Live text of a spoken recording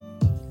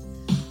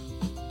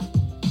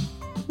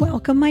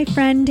Welcome, my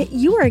friend.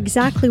 You are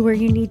exactly where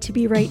you need to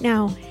be right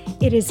now.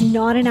 It is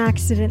not an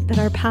accident that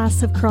our paths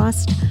have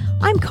crossed.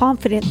 I'm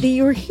confident that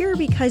you are here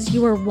because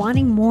you are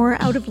wanting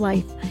more out of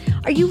life.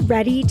 Are you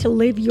ready to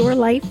live your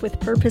life with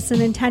purpose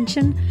and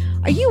intention?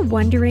 Are you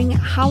wondering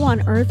how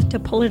on earth to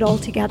pull it all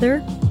together?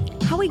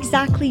 How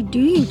exactly do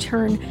you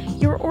turn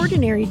your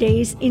ordinary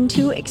days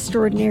into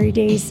extraordinary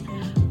days?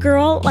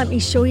 Girl, let me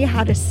show you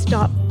how to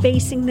stop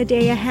facing the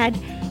day ahead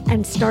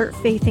and start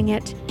faithing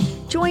it.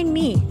 Join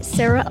me,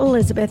 Sarah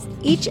Elizabeth,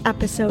 each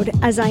episode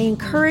as I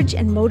encourage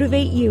and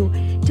motivate you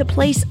to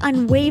place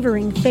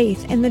unwavering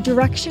faith in the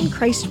direction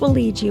Christ will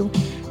lead you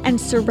and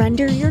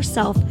surrender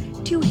yourself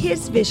to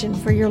His vision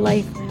for your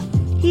life.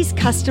 He's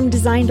custom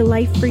designed a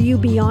life for you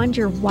beyond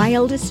your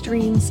wildest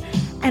dreams,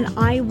 and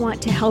I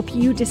want to help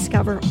you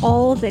discover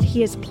all that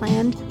He has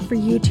planned for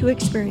you to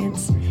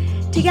experience.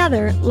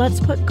 Together, let's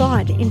put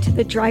God into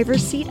the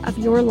driver's seat of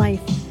your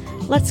life.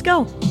 Let's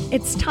go.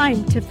 It's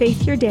time to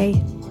faith your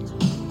day.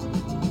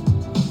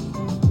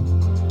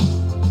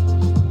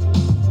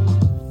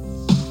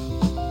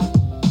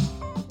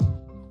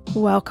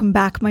 Welcome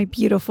back, my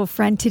beautiful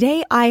friend.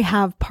 Today I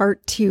have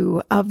part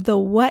 2 of the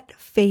What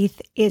Faith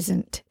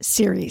Isn't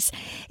series.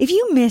 If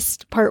you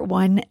missed part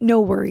 1, no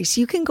worries.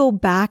 You can go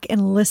back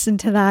and listen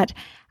to that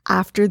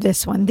after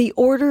this one. The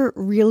order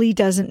really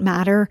doesn't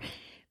matter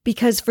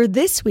because for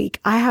this week,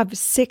 I have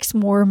 6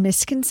 more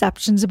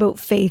misconceptions about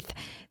faith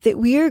that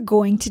we are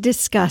going to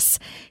discuss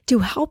to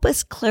help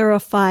us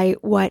clarify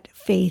what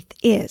faith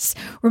is.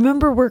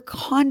 Remember, we're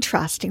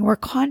contrasting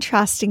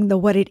the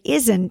what it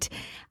isn't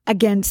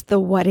against the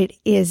what it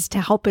is to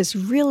help us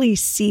really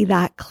see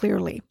that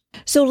clearly.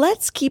 So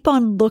let's keep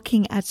on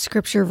looking at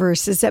scripture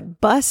verses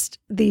that bust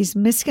these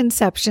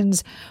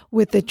misconceptions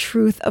with the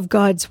truth of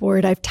God's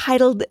word. I've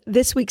titled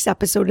this week's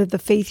episode of the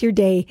Faith Your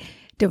Day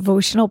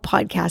devotional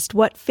podcast,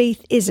 What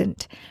Faith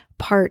Isn't,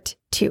 Part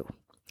 2.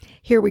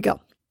 Here we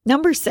go.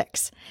 Number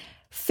 6,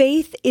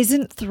 faith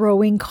isn't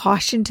throwing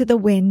caution to the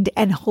wind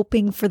and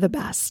hoping for the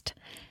best.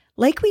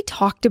 Like we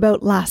talked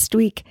about last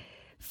week,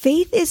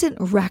 faith isn't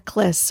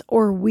reckless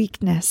or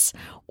weakness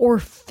or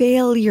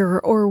failure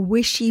or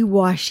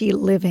wishy-washy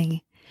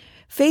living.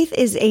 Faith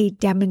is a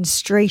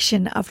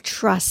demonstration of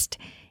trust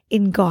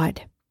in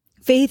God.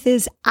 Faith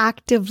is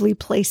actively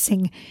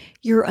placing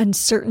your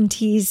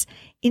uncertainties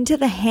into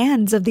the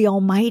hands of the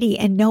Almighty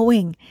and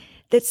knowing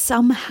that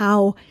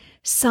somehow,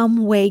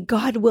 some way,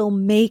 God will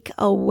make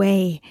a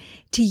way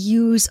to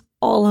use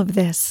all of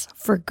this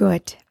for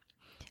good.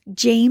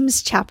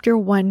 James chapter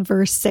 1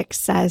 verse 6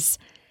 says,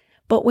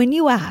 "But when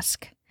you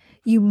ask,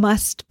 you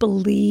must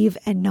believe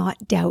and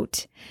not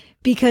doubt,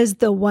 because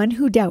the one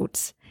who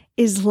doubts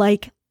is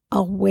like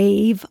a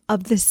wave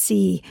of the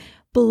sea,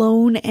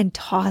 blown and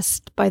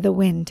tossed by the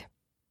wind."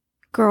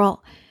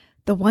 Girl,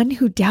 the one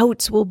who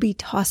doubts will be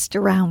tossed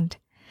around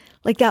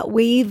like that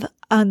wave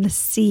on the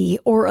sea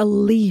or a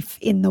leaf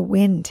in the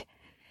wind.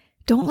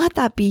 Don't let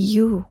that be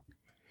you.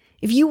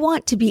 If you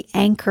want to be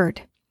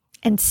anchored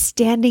and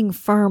standing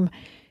firm,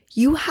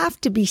 you have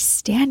to be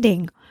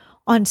standing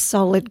on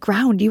solid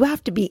ground. You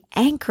have to be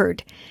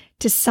anchored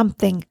to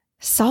something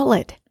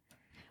solid.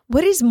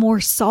 What is more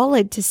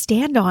solid to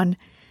stand on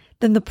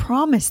than the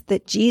promise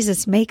that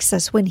Jesus makes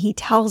us when He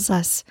tells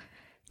us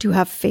to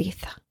have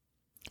faith?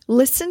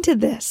 Listen to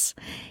this.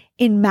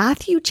 In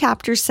Matthew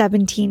chapter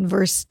 17,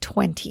 verse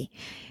 20,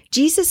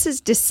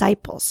 Jesus'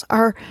 disciples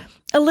are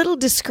a little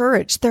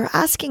discouraged. They're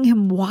asking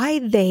Him why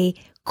they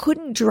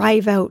couldn't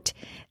drive out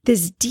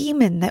this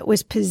demon that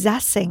was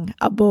possessing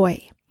a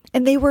boy.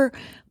 And they were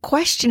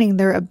questioning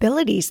their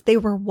abilities. They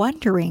were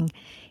wondering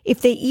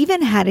if they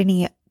even had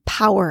any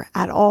power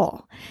at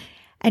all.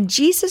 And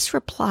Jesus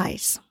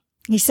replies,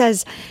 He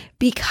says,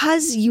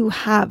 "Because you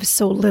have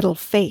so little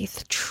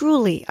faith,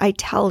 truly I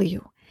tell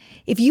you,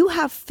 if you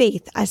have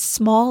faith as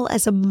small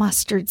as a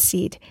mustard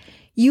seed,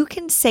 you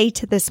can say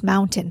to this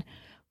mountain,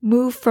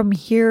 'Move from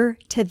here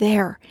to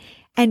there,'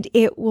 and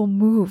it will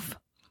move.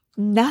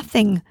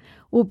 Nothing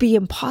will be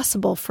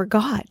impossible for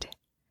God."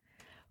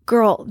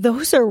 Girl,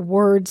 those are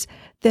words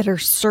that are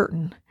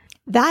certain.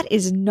 That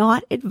is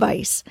not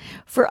advice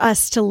for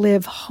us to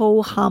live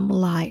ho-hum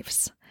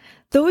lives.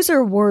 Those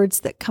are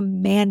words that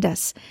command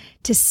us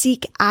to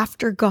seek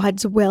after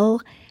God's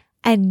will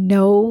and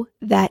know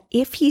that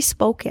if He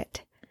spoke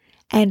it,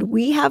 and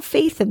we have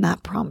faith in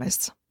that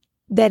promise,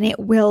 then it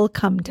will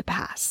come to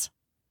pass.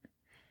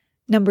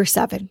 Number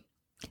 7,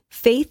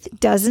 faith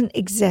doesn't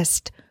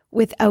exist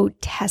without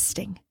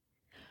testing.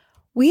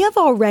 We have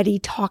already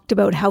talked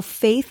about how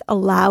faith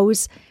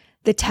allows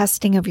the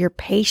testing of your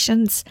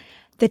patience,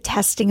 the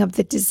testing of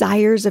the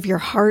desires of your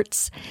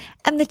hearts,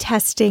 and the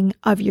testing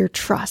of your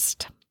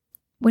trust.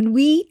 When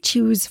we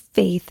choose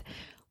faith,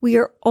 we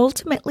are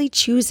ultimately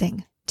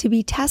choosing to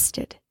be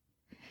tested.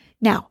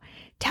 Now,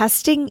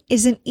 testing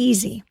isn't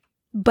easy,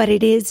 but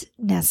it is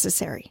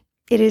necessary.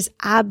 It is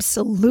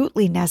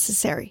absolutely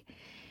necessary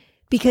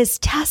because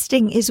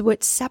testing is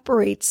what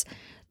separates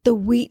the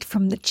wheat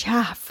from the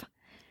chaff.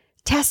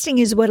 Testing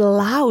is what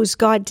allows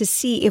God to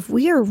see if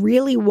we are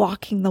really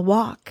walking the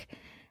walk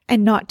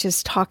and not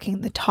just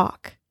talking the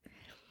talk.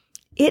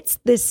 It's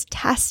this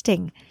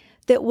testing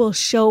that will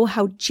show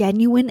how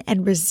genuine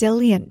and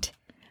resilient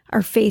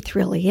our faith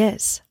really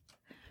is.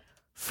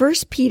 1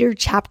 Peter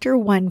chapter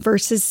 1,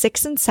 verses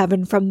 6 and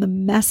 7 from the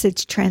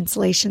Message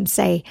translation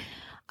say,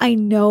 I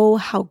know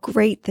how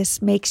great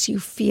this makes you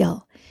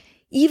feel,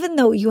 even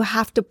though you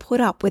have to put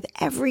up with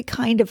every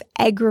kind of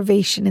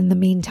aggravation in the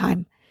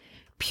meantime.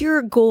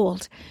 Pure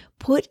gold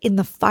put in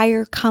the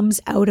fire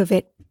comes out of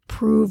it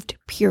proved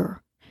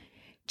pure.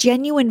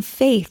 Genuine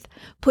faith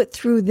put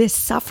through this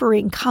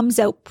suffering comes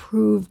out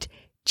proved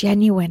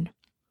genuine.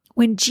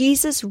 When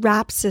Jesus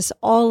wraps this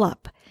all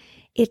up,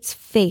 it's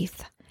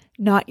faith,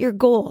 not your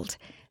gold,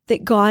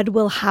 that God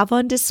will have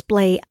on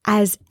display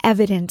as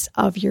evidence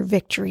of your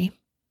victory.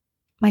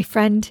 My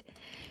friend,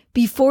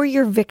 before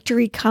your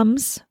victory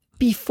comes,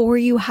 before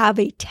you have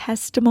a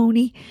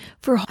testimony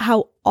for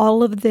how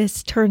all of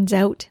this turns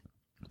out,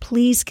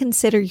 please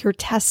consider your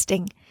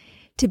testing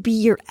to be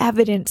your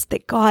evidence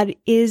that God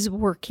is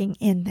working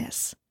in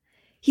this.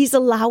 He's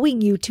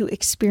allowing you to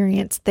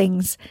experience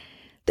things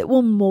that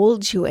will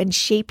mold you and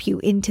shape you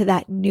into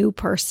that new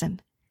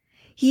person.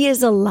 He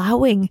is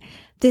allowing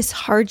this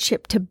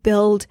hardship to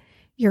build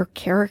your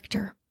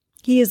character.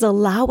 He is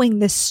allowing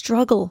this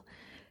struggle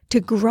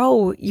to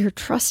grow your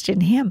trust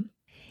in Him.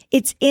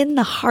 It's in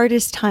the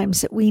hardest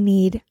times that we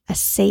need a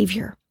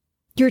Savior.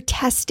 Your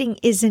testing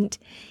isn't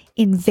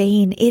in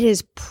vain. It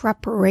is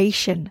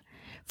preparation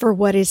for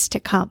what is to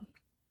come.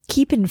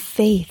 Keep in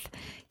faith.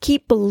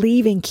 Keep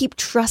believing. Keep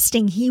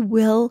trusting. He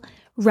will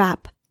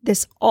wrap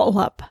this all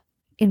up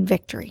in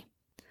victory.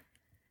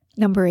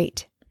 Number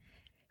 8,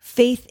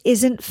 faith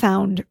isn't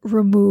found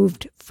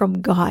removed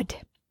from God.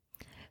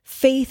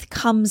 Faith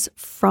comes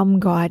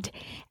from God,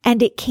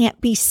 and it can't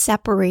be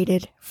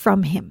separated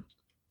from Him.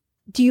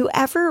 Do you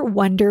ever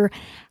wonder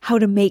how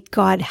to make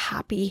God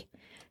happy?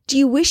 Do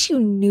you wish you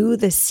knew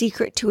the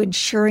secret to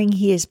ensuring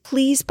He is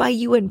pleased by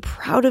you and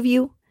proud of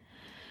you?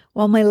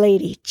 Well, my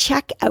lady,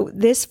 check out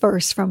this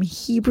verse from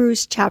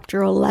Hebrews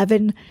chapter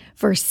 11,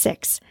 verse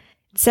 6.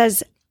 It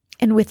says,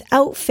 and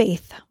without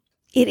faith,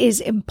 it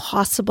is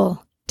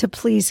impossible to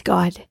please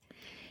God,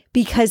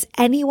 because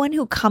anyone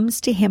who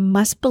comes to Him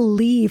must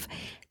believe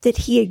that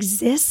He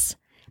exists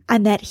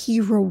and that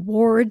He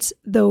rewards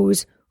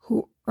those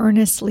who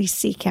earnestly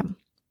seek Him.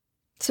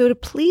 So to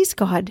please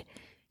God,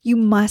 you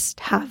must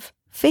have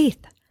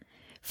faith.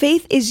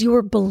 Faith is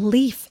your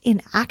belief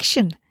in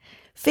action.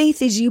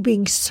 Faith is you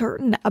being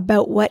certain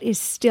about what is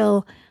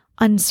still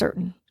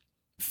uncertain.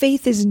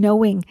 Faith is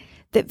knowing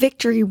that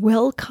victory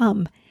will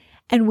come,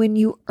 and when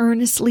you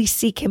earnestly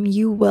seek Him,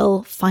 you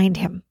will find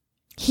Him.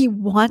 He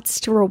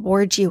wants to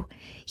reward you.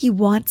 He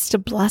wants to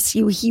bless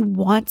you. He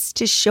wants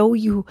to show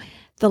you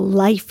the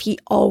life He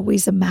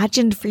always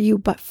imagined for you.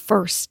 But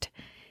first,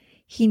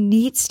 He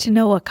needs to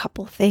know a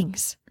couple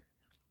things.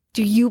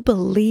 Do you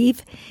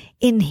believe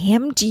in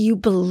Him? Do you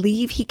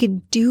believe He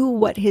can do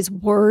what His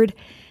word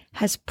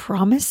has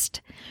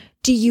promised?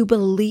 Do you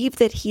believe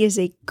that He is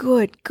a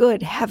good,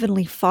 good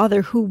Heavenly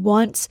Father who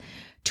wants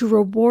to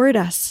reward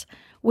us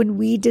when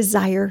we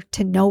desire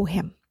to know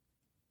Him?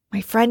 My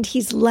friend,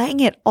 He's laying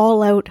it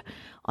all out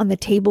on the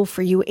table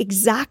for you,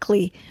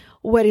 exactly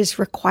what is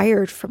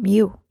required from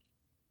you.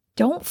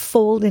 Don't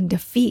fold in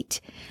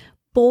defeat.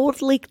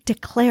 Boldly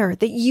declare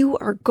that you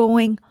are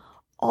going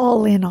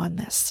all in on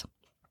this.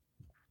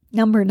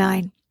 Number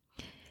 9,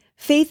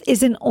 faith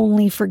isn't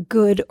only for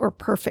good or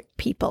perfect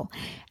people.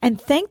 And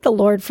thank the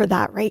Lord for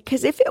that, right?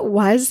 Because if it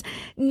was,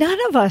 none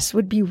of us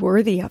would be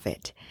worthy of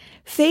it.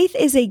 Faith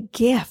is a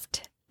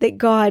gift that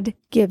God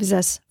gives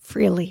us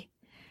freely.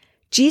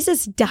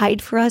 Jesus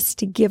died for us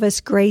to give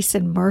us grace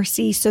and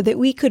mercy so that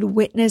we could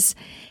witness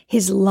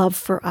His love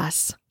for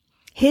us.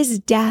 His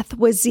death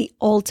was the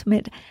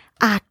ultimate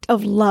act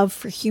of love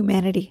for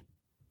humanity.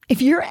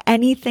 If you're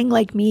anything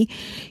like me,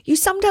 you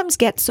sometimes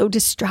get so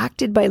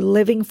distracted by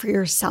living for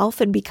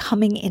yourself and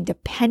becoming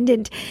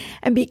independent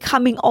and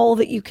becoming all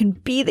that you can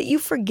be that you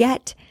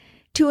forget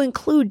to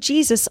include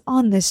Jesus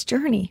on this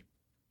journey.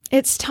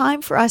 It's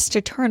time for us to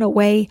turn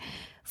away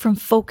from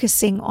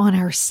focusing on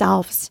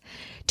ourselves,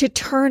 to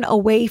turn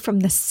away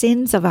from the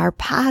sins of our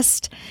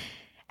past,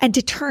 and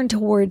to turn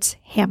towards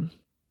Him.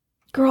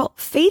 Girl,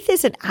 faith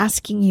isn't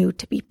asking you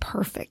to be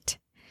perfect.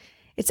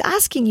 It's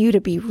asking you to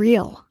be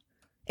real.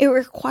 It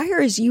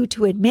requires you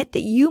to admit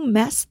that you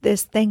messed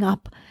this thing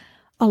up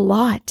a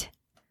lot.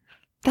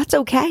 That's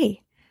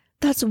okay.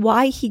 That's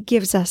why He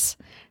gives us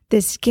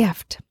this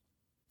gift.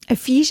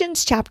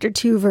 Ephesians chapter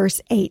 2, verse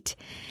 8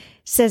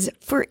 says,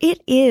 for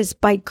it is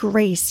by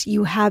grace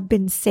you have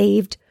been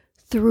saved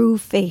through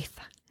faith.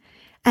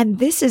 And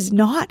this is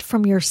not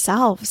from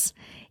yourselves.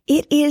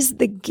 It is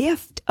the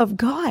gift of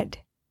God.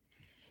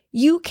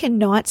 You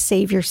cannot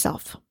save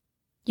yourself.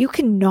 You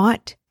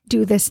cannot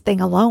do this thing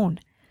alone.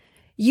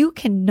 You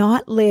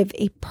cannot live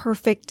a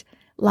perfect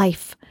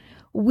life.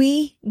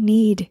 We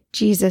need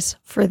Jesus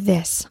for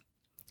this.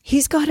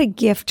 He's got a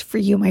gift for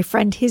you, my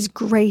friend, His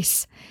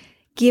grace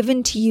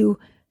given to you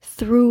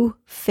through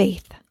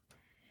faith.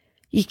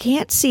 You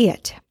can't see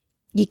it.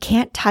 You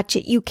can't touch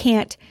it. You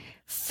can't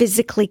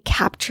physically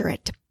capture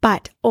it,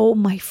 but oh,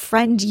 my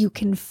friend, you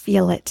can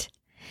feel it.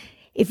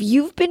 If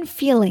you've been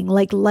feeling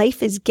like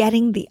life is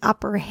getting the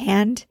upper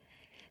hand,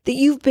 that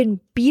you've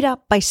been beat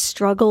up by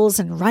struggles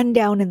and run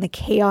down in the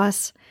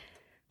chaos,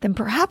 then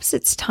perhaps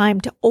it's time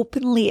to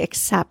openly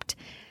accept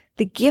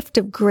the gift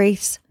of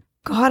grace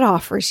God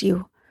offers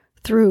you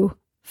through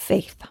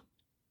faith.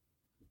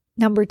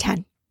 Number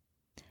 10,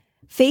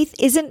 faith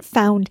isn't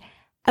found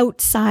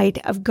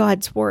outside of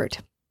God's word.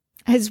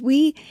 As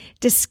we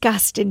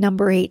discussed in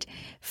number 8,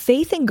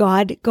 faith and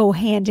God go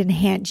hand in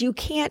hand. You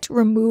can't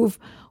remove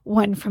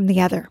one from the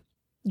other.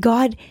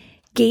 God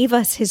gave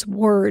us his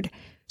word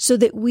so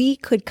that we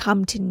could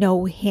come to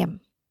know him.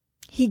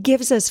 He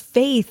gives us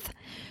faith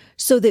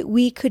so that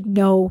we could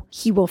know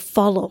he will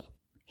follow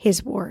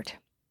his word.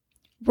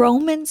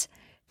 Romans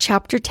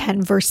chapter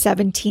 10, verse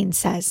 17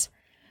 says,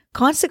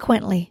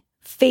 "Consequently,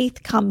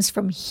 faith comes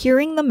from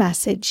hearing the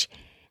message,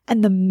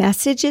 and the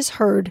message is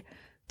heard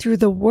through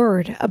the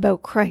word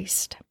about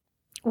Christ."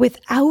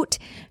 Without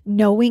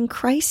knowing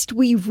Christ,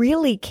 we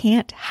really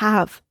can't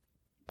have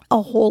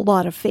a whole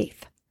lot of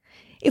faith.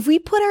 If we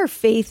put our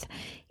faith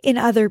in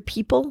other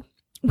people,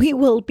 we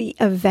will be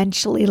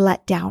eventually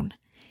let down.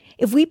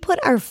 If we put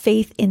our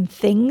faith in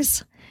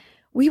things,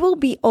 we will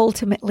be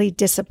ultimately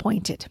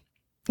disappointed.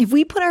 If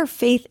we put our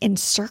faith in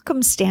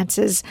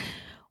circumstances,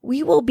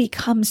 we will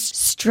become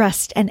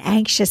stressed and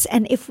anxious.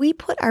 And if we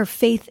put our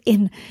faith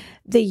in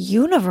the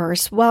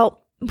universe,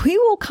 well, we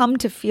will come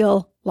to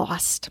feel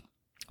lost.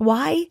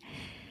 Why?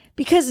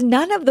 Because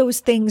none of those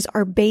things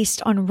are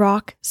based on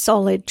rock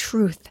solid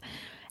truth,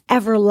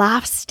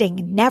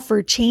 everlasting,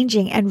 never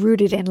changing, and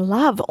rooted in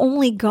love.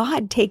 Only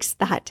God takes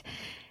that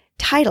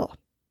title.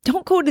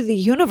 Don't go to the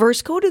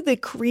universe, go to the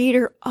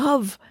creator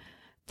of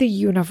the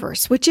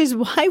universe, which is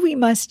why we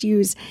must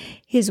use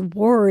his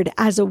word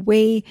as a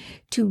way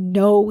to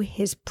know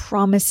his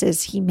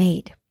promises he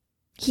made.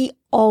 He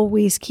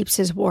always keeps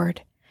his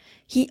word.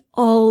 He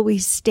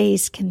always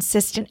stays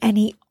consistent, and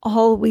he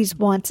always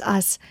wants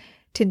us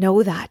to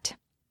know that.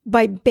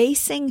 By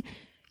basing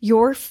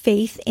your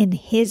faith in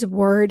his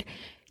word,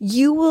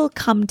 you will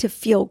come to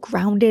feel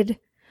grounded,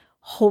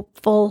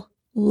 hopeful,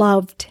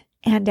 loved,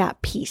 and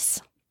at peace.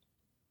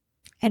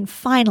 And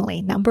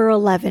finally, number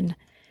 11,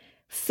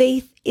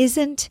 faith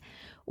isn't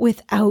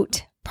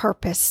without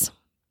purpose.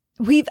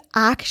 We've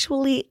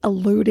actually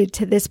alluded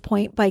to this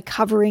point by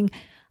covering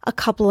a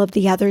couple of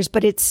the others,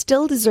 but it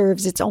still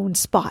deserves its own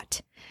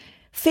spot.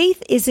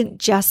 Faith isn't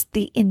just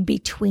the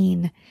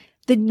in-between,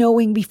 the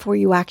knowing before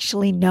you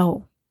actually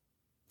know.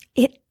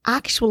 It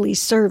actually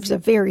serves a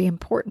very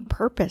important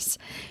purpose.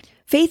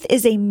 Faith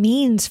is a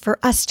means for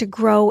us to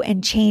grow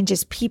and change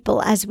as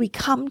people as we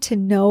come to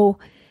know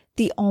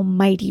the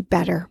Almighty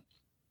better,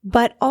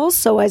 but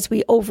also as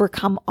we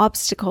overcome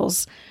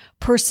obstacles,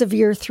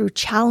 persevere through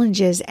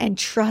challenges, and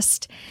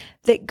trust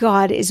that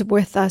God is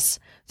with us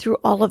through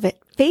all of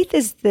it. Faith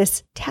is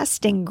this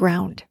testing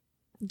ground.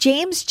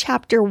 James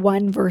chapter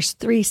 1 verse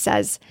 3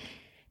 says,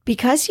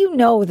 "Because you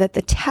know that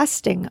the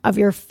testing of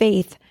your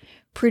faith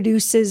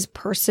produces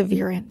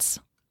perseverance."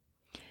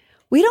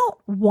 We don't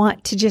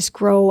want to just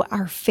grow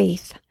our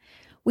faith.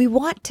 We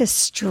want to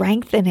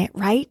strengthen it,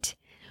 right?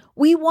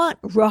 We want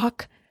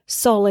rock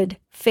solid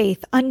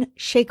faith,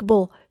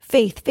 unshakable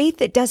faith, faith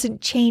that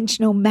doesn't change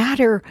no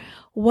matter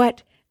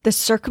what the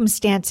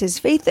circumstances,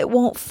 faith that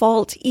won't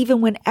fault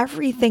even when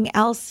everything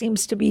else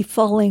seems to be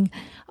falling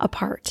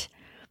apart.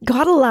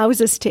 God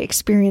allows us to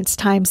experience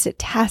times that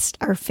test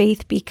our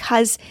faith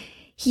because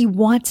he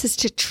wants us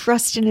to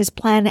trust in his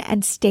plan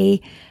and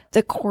stay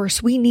the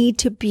course. We need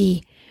to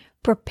be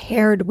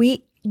prepared.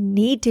 We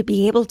need to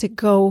be able to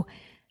go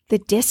the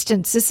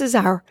distance. This is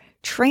our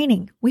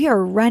training. We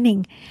are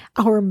running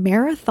our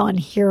marathon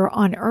here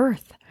on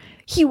earth.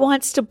 He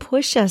wants to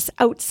push us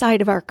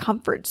outside of our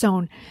comfort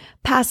zone,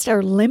 past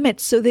our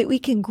limits, so that we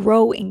can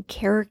grow in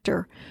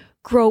character,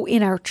 grow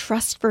in our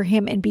trust for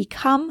him, and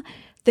become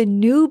the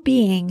new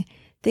being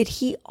that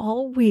he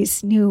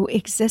always knew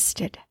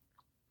existed.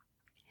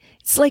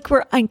 It's like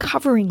we're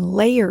uncovering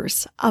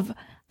layers of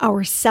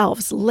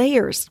ourselves,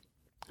 layers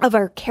of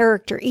our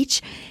character,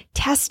 each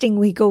testing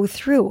we go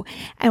through.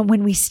 And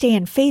when we stay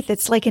in faith,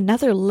 it's like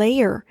another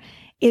layer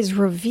is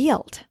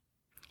revealed.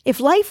 If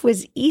life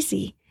was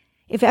easy,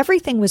 if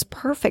everything was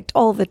perfect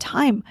all the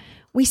time,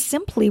 we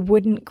simply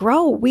wouldn't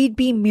grow. We'd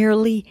be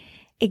merely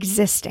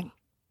existing.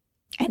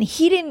 And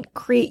he didn't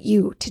create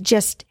you to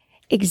just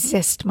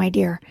exist, my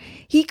dear.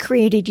 He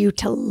created you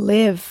to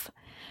live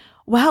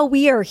while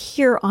we are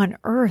here on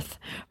earth.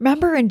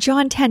 Remember in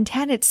John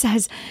 10:10, it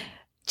says,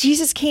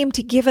 Jesus came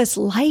to give us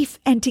life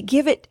and to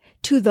give it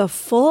to the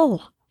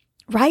full,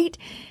 right?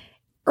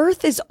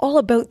 Earth is all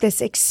about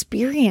this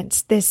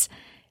experience, this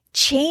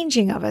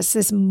changing of us,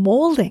 this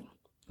molding.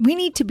 We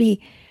need to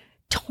be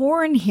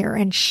torn here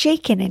and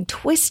shaken and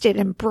twisted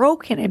and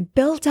broken and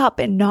built up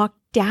and knocked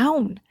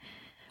down.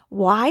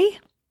 Why?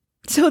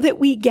 So that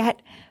we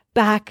get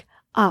back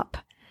up,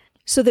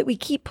 so that we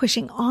keep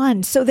pushing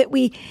on, so that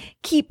we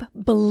keep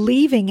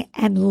believing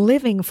and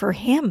living for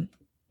him.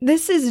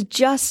 This is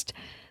just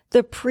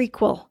the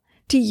prequel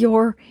to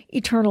your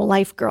eternal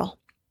life, girl.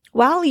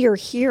 While you're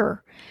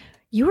here,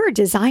 you are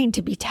designed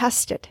to be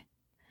tested.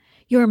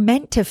 You're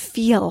meant to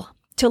feel,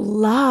 to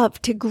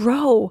love, to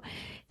grow,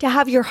 to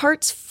have your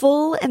hearts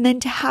full, and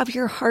then to have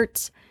your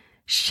hearts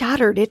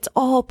shattered. It's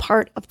all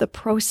part of the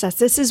process.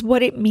 This is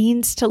what it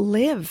means to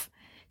live,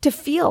 to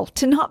feel,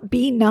 to not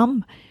be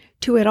numb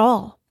to it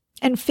all.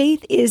 And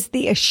faith is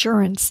the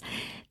assurance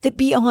that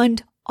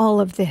beyond all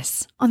of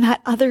this, on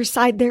that other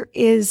side, there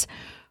is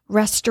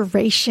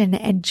restoration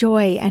and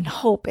joy and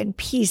hope and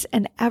peace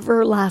and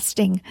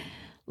everlasting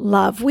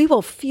love. We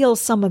will feel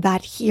some of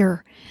that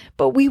here,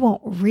 but we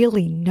won't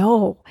really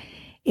know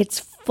its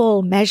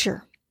full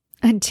measure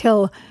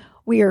until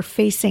we are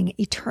facing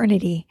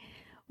eternity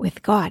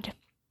with God.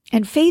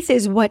 And faith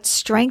is what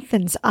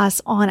strengthens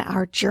us on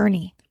our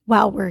journey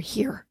while we're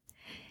here.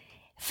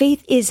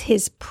 Faith is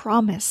His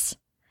promise,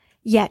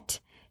 yet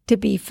to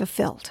be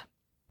fulfilled.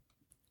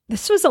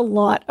 This was a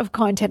lot of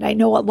content. I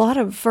know, a lot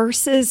of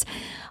verses,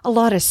 a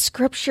lot of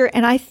scripture,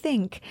 and I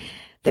think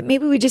that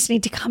maybe we just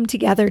need to come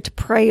together to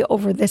pray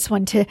over this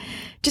one, to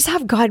just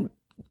have God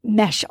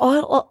mesh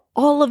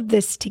all of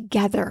this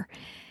together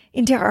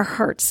into our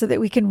hearts so that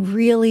we can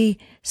really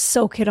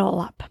soak it all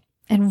up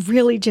and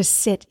really just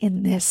sit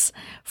in this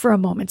for a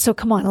moment. So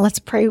come on, let's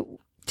pray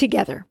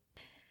together.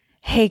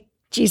 Hey,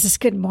 Jesus,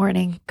 good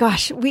morning.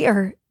 Gosh, we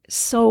are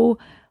so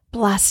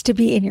blessed to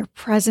be in your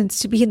presence,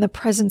 to be in the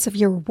presence of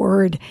your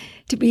word,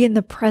 to be in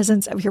the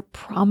presence of your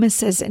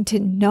promises, and to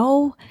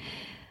know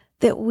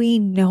that we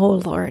know,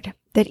 Lord,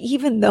 that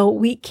even though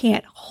we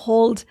can't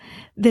hold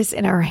this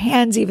in our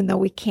hands, even though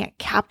we can't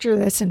capture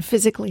this and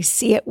physically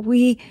see it,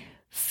 we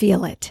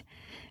feel it.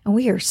 And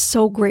we are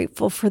so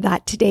grateful for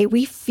that today.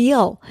 We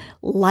feel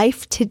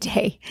life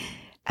today.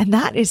 And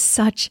that is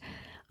such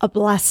a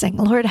blessing.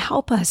 Lord,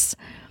 help us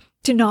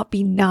to not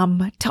be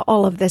numb to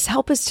all of this.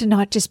 Help us to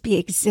not just be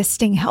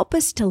existing. Help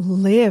us to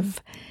live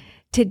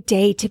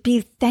today, to be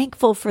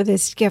thankful for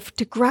this gift,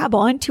 to grab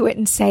onto it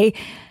and say,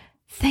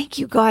 thank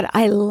you, God.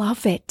 I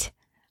love it.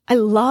 I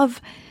love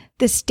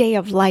this day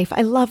of life.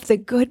 I love the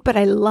good, but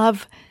I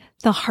love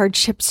the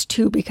hardships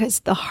too, because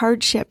the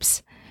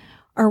hardships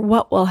are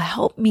what will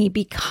help me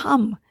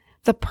become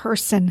the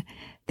person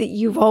that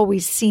you've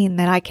always seen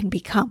that I can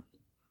become.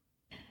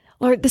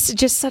 Lord, this is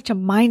just such a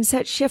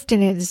mindset shift,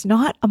 and it is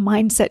not a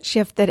mindset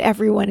shift that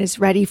everyone is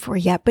ready for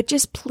yet. But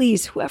just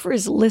please, whoever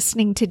is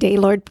listening today,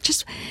 Lord,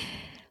 just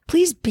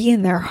please be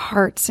in their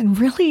hearts and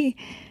really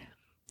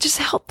just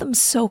help them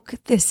soak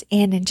this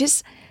in and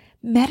just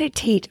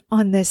meditate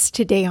on this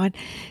today, on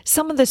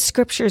some of the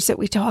scriptures that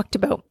we talked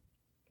about,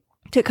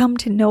 to come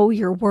to know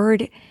your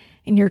word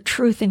and your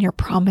truth and your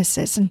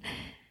promises, and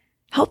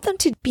help them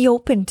to be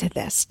open to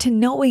this, to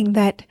knowing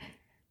that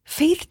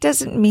faith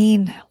doesn't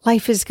mean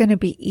life is going to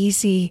be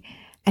easy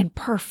and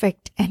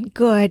perfect and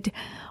good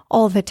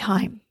all the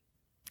time.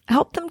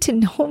 Help them to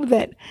know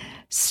that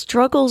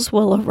struggles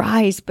will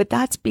arise, but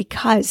that's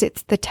because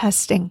it's the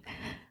testing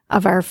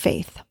of our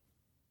faith.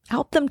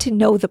 Help them to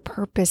know the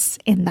purpose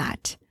in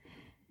that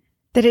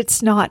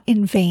it's not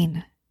in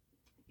vain.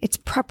 It's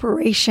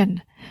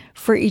preparation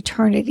for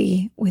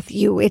eternity with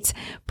you. It's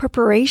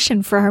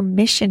preparation for our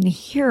mission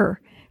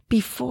here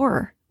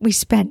before we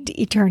spend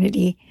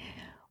eternity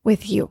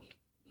with you.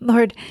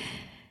 Lord,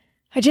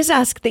 I just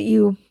ask that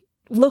you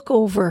look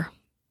over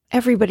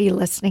everybody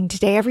listening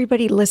today.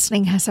 Everybody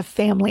listening has a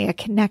family, a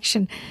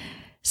connection,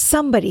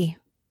 somebody,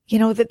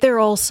 that they're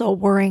also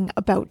worrying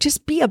about.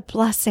 Just be a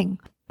blessing.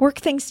 Work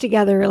things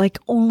together like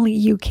only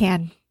you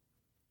can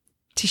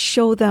to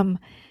show them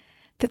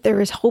that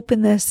there is hope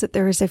in this, that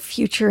there is a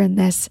future in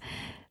this,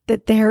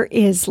 that there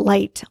is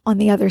light on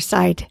the other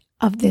side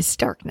of this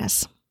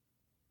darkness.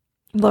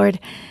 Lord,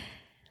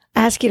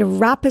 I ask you to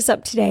wrap us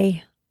up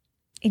today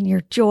in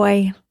your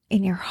joy,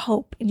 in your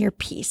hope, in your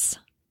peace.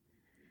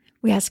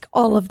 We ask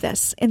all of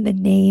this in the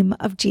name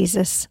of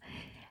Jesus.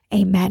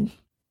 Amen.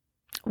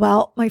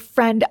 Well, my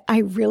friend, I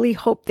really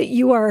hope that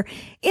you are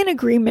in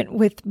agreement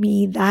with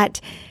me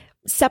that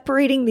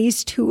separating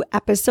these two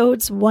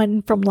episodes,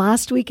 one from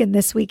last week and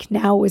this week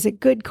now, was a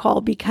good call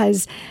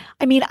because,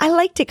 I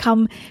like to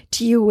come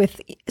to you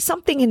with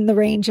something in the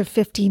range of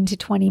 15 to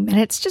 20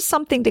 minutes, just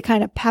something to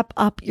kind of pep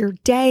up your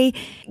day.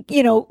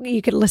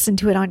 You could listen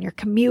to it on your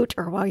commute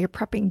or while you're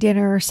prepping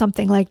dinner or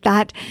something like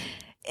that.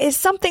 Is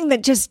something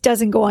that just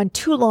doesn't go on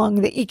too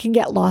long that you can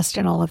get lost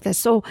in all of this.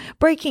 So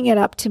breaking it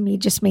up to me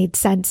just made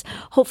sense.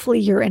 Hopefully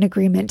you're in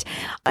agreement.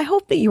 I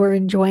hope that you are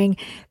enjoying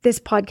this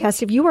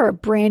podcast. If you are a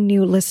brand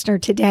new listener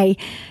today,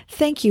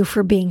 thank you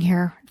for being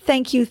here.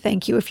 Thank you.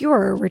 Thank you. If you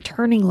are a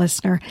returning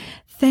listener,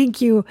 thank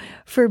you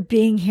for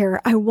being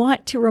here. I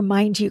want to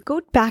remind you,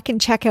 go back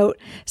and check out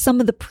some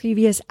of the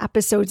previous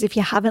episodes if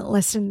you haven't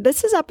listened.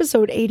 This is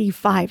episode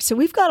 85. So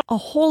we've got a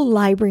whole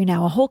library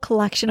now, a whole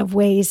collection of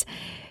ways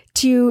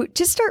to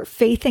just start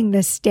faithing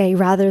this day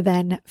rather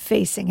than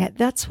facing it.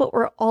 That's what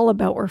we're all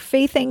about. We're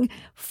faithing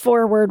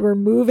forward. We're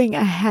moving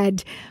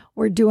ahead.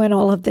 We're doing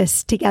all of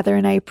this together.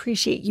 And I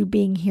appreciate you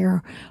being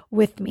here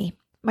with me.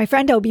 My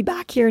friend, I'll be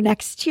back here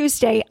next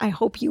Tuesday. I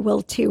hope you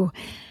will too.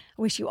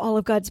 wish you all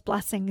of God's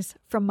blessings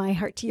from my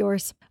heart to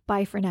yours.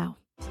 Bye for now.